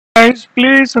Guys,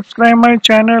 please subscribe my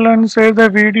channel and share the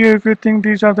video if you think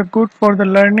these are the good for the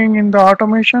learning in the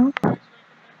automation.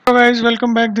 Hello guys,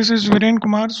 welcome back. This is Viren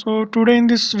Kumar. So today in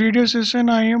this video session,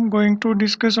 I am going to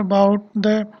discuss about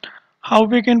the how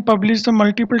we can publish the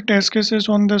multiple test cases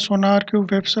on the Sonarqube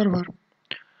web server.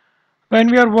 When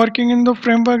we are working in the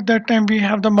framework, that time we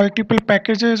have the multiple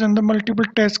packages and the multiple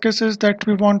test cases that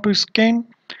we want to scan,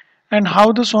 and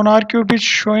how the Sonarqube is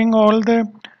showing all the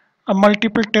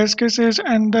multiple test cases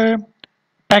and the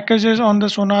packages on the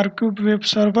Sonarqube web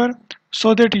server,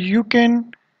 so that you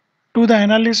can do the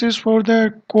analysis for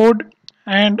the code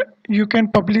and you can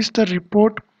publish the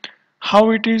report how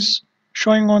it is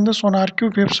showing on the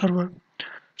Sonarqube web server.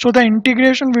 So the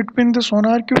integration between the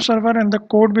Sonarqube server and the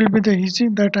code will be the easy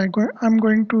that I'm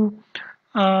going to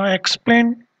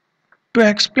explain. To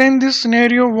explain this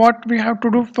scenario, what we have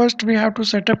to do, first we have to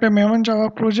set up a Maven Java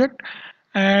project,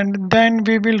 and then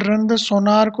we will run the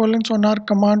sonar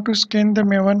command to scan the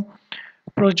Maven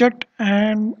project,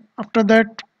 and after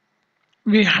that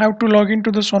we have to log into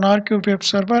the Sonarqube web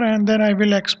server, and then I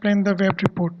will explain the web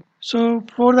report. So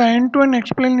for the end-to-end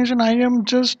explanation, I am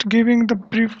just giving the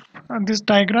brief this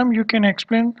diagram. You can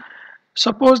explain.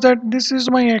 Suppose that this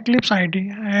is my Eclipse ID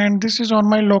and this is on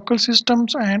my local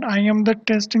systems and I am the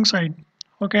testing side.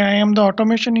 Okay, I am the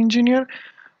automation engineer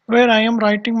where I am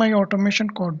writing my automation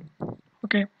code.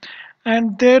 Okay,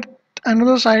 and there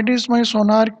another side is my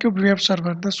Sonarqube web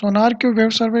server. The Sonarqube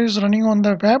web server is running on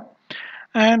the web,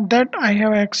 and that I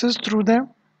have access through the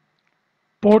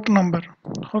port number.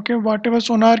 Okay, whatever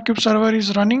Sonarqube server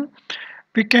is running,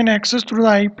 we can access through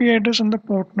the IP address and the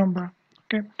port number.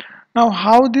 Okay, now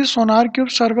how this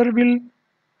Sonarqube server will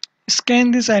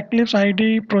scan this Eclipse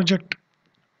ID project?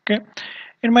 Okay,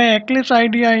 in my Eclipse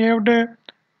ID I have the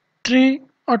three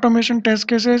automation test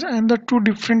cases and the two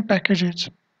different packages.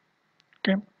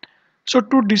 Okay, so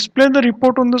to display the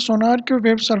report on the Sonarqube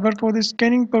web server for the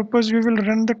scanning purpose, we will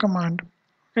run the command.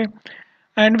 Okay,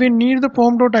 and we need the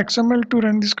form.xml to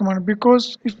run this command,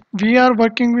 because if we are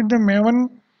working with the Maven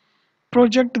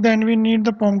project, then we need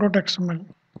the form.xml.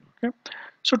 Okay,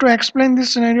 so to explain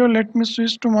this scenario, let me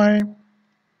switch to my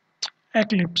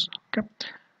Eclipse. Okay,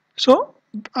 so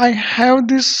I have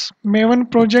this Maven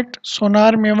project,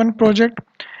 Sonar Maven project.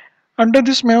 Under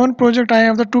this Maven project, I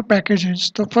have the two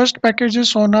packages. The first package is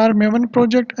Sonar Maven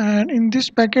project, and in this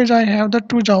package I have the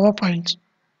two Java files.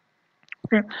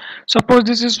 Okay, suppose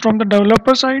this is from the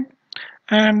developer side,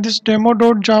 and this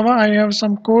demo.java, I have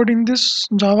some code in this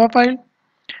Java file.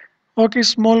 Okay,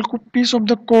 small piece of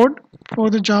the code for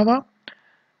the Java,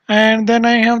 and then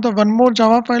I have the one more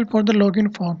Java file for the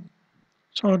login form.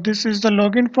 So this is the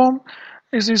login form.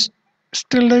 This is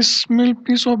still a small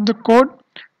piece of the code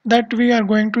that we are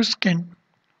going to scan.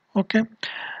 Okay,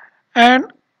 and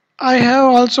I have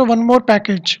also one more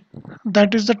package,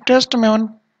 that is the test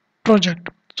maven project.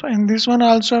 So in this one I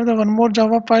also have the one more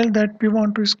Java file that we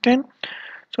want to scan.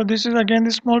 So this is again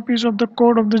the small piece of the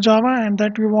code of the Java, and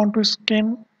that we want to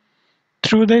scan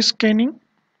through the scanning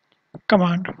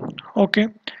command. Okay,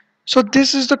 so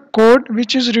this is the code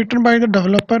which is written by the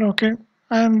developer. Okay,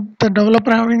 and the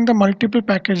developer having the multiple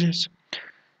packages.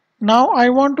 Now I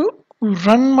want to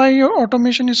run my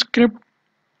automation script.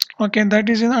 Okay, that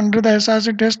is in under the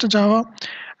SRC test Java,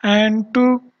 and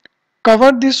to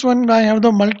cover this one I have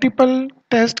the multiple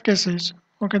test cases.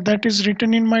 Okay, that is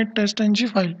written in my test.ng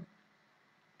file.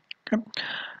 Okay,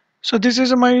 so this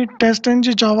is my test.ng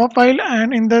Java file,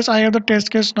 and in this I have the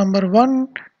test case number 1,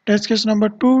 test case number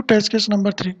 2, test case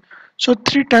number 3. So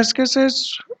three test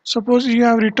cases. Suppose you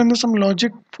have written some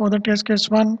logic for the test case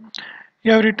 1,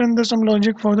 you have written some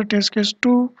logic for the test case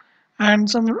 2, and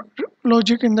some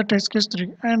logic in the test case 3,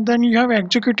 and then you have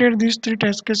executed these three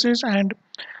test cases, and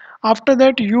after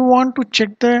that you want to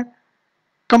check the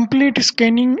complete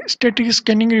scanning static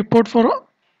scanning report for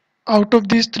out of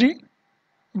these three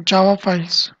Java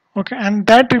files. Okay, and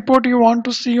that report you want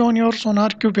to see on your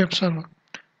Sonarqube web server.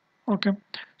 Okay,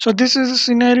 so this is a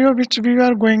scenario which we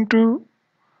are going to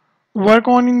work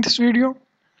on in this video,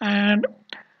 and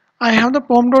I have the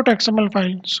pom.xml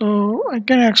file, so I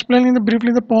can explain in the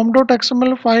briefly the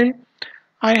pom.xml file.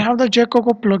 I have the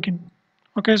jcoco plugin.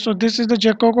 Okay, so this is the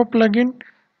jcoco plugin,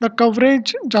 the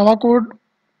coverage Java code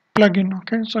plugin.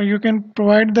 Okay, so you can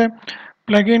provide the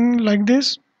plugin like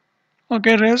this.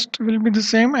 Okay, rest will be the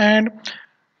same, and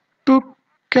to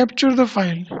capture the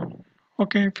file,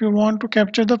 okay, if you want to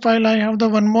capture the file, I have the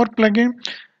one more plugin,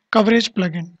 coverage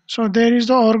plugin. So there is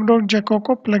the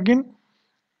org.jcoco plugin,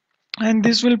 and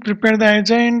this will prepare the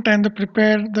agent, and the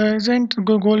prepare the agent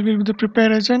goal will be the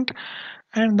prepare agent,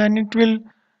 and then it will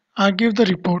give the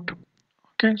report.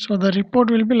 Okay, so the report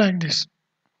will be like this.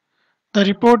 The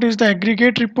report is the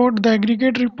aggregate report. The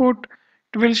aggregate report,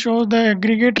 it will show the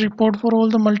aggregate report for all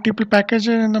the multiple packages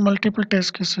and the multiple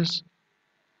test cases.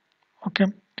 Okay,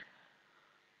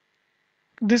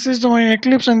 this is my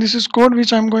Eclipse and this is code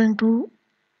which I'm going to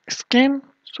scan.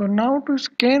 So now to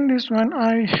scan this one,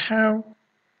 I have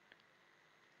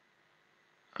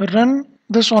run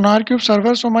the Sonarqube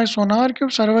server. So my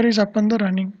Sonarqube server is up and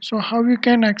running. So how you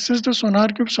can access the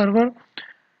Sonarqube server?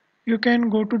 You can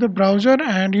go to the browser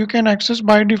and you can access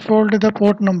by default the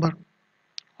port number.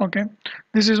 Okay,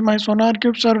 this is my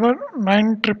Sonarqube server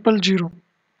 9000.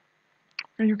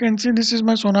 You can see this is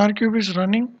my Sonarqube is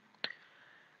running,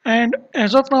 and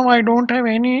as of now I don't have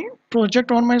any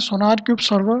project on my Sonarqube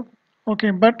server.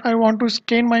 Okay, but I want to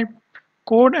scan my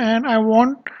code and I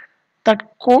want that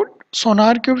code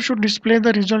Sonarqube should display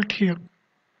the result here.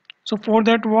 So for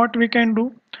that what we can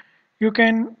do, you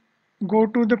can go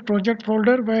to the project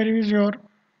folder where is your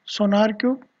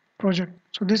Sonarqube project.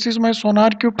 So this is my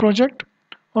Sonarqube project.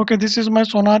 Okay, this is my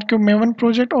Sonarqube Maven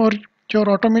project or your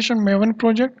automation Maven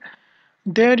project.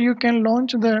 There you can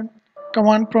launch the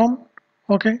command prompt.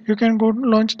 Okay, you can go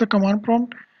launch the command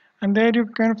prompt and there you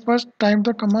can first type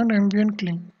the command ambient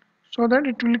clean so that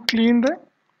it will clean the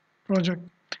project.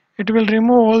 It will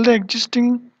remove all the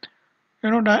existing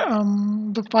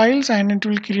the files and it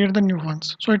will create the new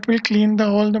ones. So it will clean the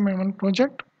all the Maven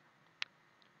project,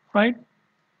 right?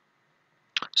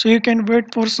 So you can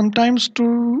wait for some times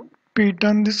to be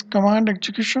done this command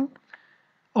execution.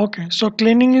 Okay, so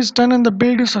cleaning is done and the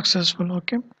build is successful.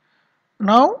 Okay,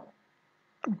 now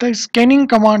the scanning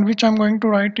command which I'm going to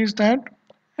write is that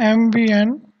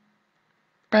mvn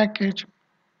package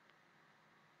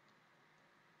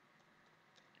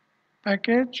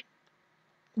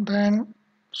then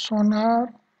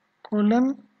sonar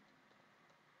colon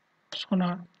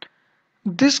sonar.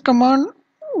 This command,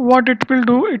 what it will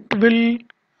do, it will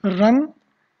run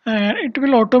and it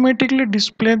will automatically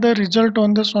display the result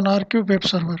on the Sonarqube web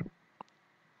server.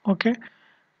 Okay,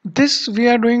 this we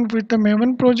are doing with the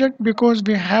Maven project because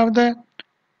we have the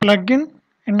plugin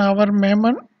in our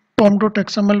Maven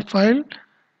pom.xml file.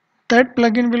 That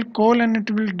plugin will call and it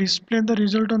will display the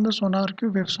result on the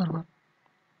Sonarqube web server.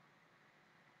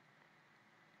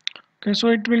 Okay, so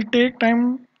it will take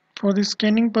time for the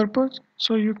scanning purpose,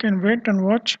 so you can wait and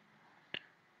watch.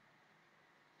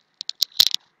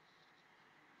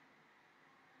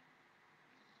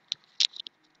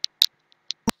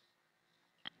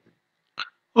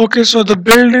 Okay, so the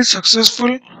build is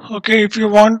successful. Okay, if you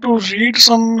want to read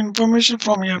some information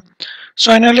from here,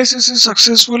 so analysis is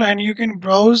successful and you can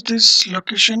browse this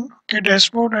location. Okay,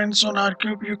 dashboard and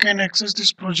Sonarqube, you can access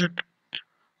this project.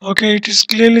 Okay, it is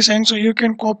clearly saying, so you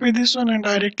can copy this one and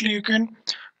directly you can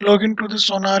log into the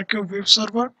Sonarqube web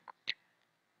server.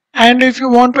 And if you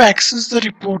want to access the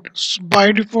report,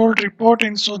 by default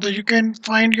reporting, so that you can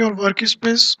find your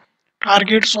workspace,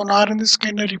 target Sonar in the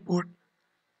scanner report.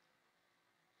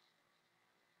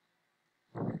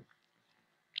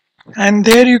 And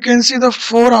there you can see the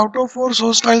 4 out of 4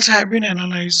 source files have been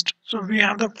analyzed. So we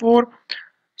have the 4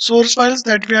 source files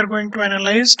that we are going to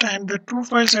analyze and the 2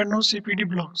 files had no CPD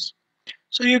blocks.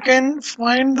 So you can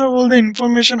find all the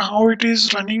information how it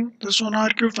is running the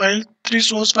Sonarqube file, 3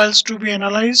 source files to be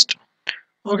analyzed.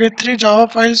 Okay, 3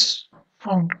 Java files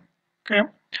found. Okay,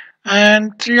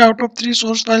 and 3 out of 3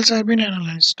 source files have been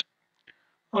analyzed.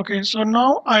 Okay, so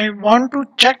now I want to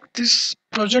check this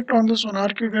project on the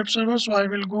Sonarqube web server. So I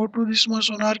will go to this my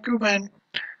Sonarqube and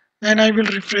then I will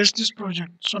refresh this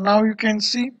project. So now you can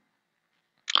see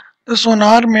the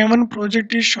Sonar Maven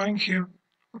project is showing here.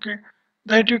 Okay,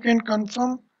 that you can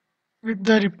confirm with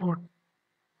the report.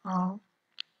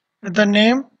 With the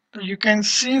name, you can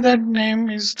see that name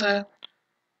is the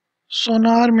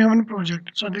Sonar Maven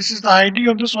project. So this is the ID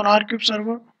of the Sonarqube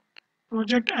server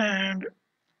project and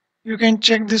you can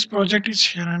check this project is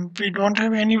here and we don't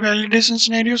have any validation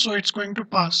scenario, so it's going to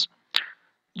pass.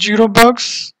 0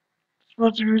 bugs,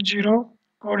 supposed to be 0,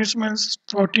 code smells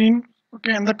 14,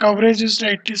 okay, and the coverage is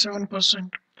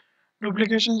 87%.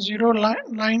 Duplication 0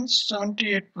 lines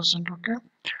 78%. Okay,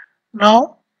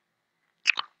 now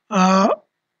uh,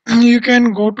 you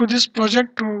can go to this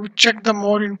project to check the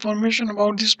more information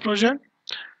about this project.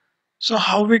 So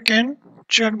how we can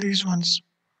check these ones?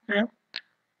 Okay,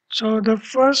 so the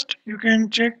first you can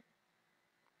check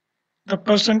the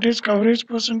percentage coverage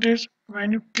percentage.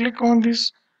 When you click on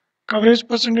this coverage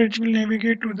percentage, will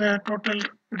navigate to the total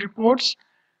reports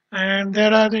and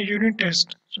there are the unit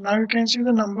tests. So now you can see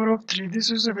the number of 3. This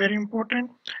is a very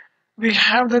important. We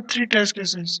have the 3 test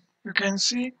cases. You can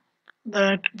see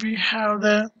that we have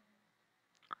the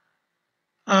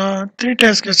 3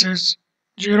 test cases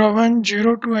 0, 1,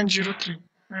 0, 2 and 0, 3.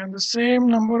 and the same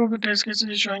number of the test cases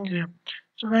is showing here.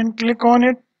 So when click on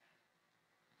it,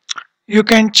 you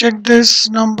can check this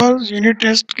number, unit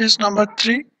test case number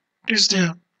 3, it is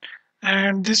there.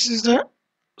 And this is the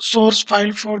source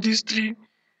file for these 3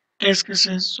 test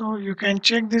cases. So you can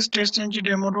check this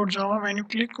testng-demo.java. When you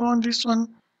click on this one,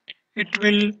 it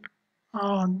will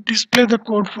display the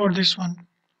code for this one.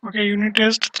 Okay, unit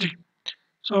test 3.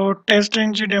 So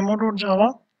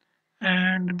testng-demo.java,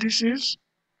 and this is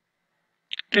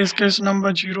test case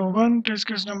number 01, test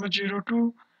case number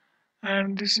 02,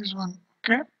 and this is one.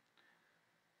 Okay,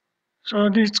 so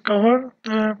this cover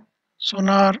the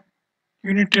Sonar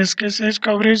unit test cases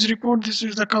coverage report. This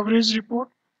is the coverage report.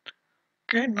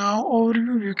 Okay, now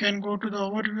overview, you can go to the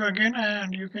overview again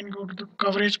and you can go to the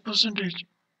coverage percentage.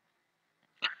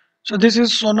 So this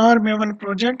is Sonar Maven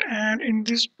project, and in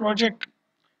this project,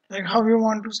 like how you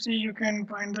want to see, you can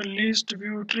find the list,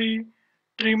 view tree,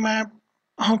 tree map.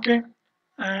 Okay,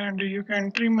 and you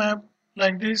can tree map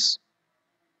like this.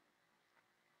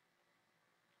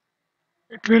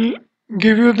 It will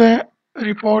give you the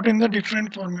report in the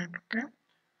different format. Okay,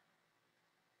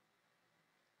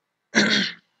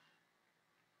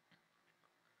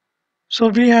 so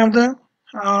we have the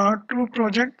 2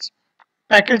 projects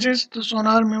packages, the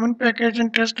Sonar Maven package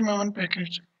and test Maven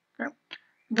package. Okay,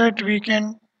 that we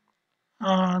can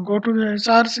go to the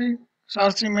SRC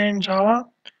main Java.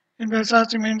 In the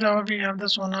SRC main Java, we have the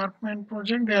Sonar main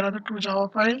project. There are the 2 Java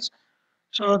files.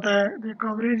 So the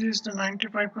coverage is the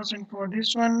 95% for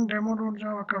this one.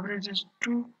 Demo.java coverage is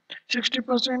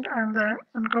 60%, and the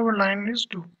uncovered line is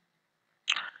 2.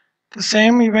 The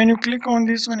same, when you click on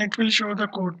this one, it will show the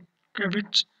code. Okay,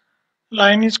 which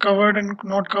line is covered and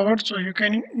not covered. So you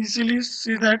can easily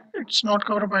see that it's not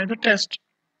covered by the test.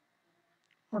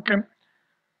 Okay,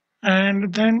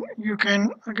 and then you can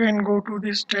again go to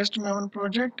this test maven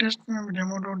project, test maven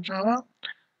demo.java,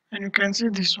 and you can see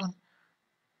this one.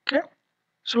 Okay,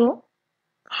 so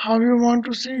how you want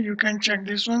to see, you can check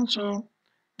this one. So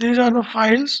these are the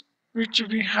files which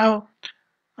we have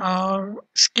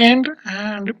scanned,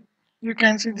 and you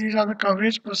can see these are the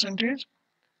coverage percentage.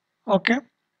 Okay,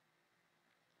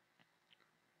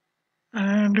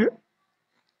 and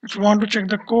if you want to check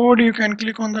the code, you can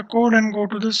click on the code and go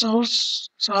to the source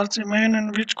main,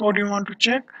 and which code you want to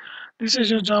check. This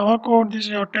is your Java code, this is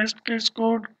your test case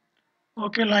code.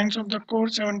 Okay, lines of the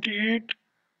code 78,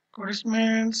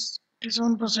 corresponds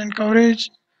 87%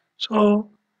 coverage. So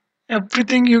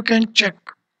everything you can check.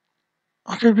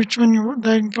 Okay, which one you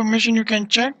the information you can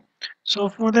check. So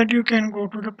for that you can go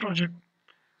to the project.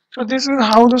 So this is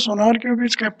how the Sonarqube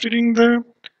is capturing the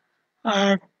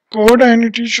uh, code, and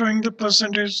it is showing the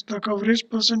percentage, the coverage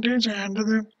percentage, and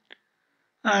the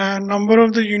number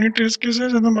of the unit test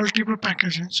cases and the multiple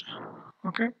packages.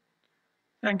 Okay,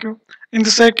 thank you. In the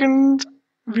second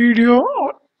video,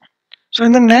 so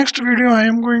in the next video, I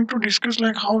am going to discuss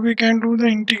like how we can do the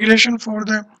integration for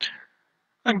the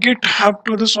GitHub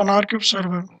to the Sonarqube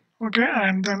server. Okay,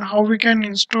 and then how we can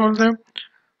install the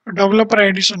developer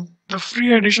edition, the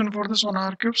free edition for the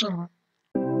Sonarqube server.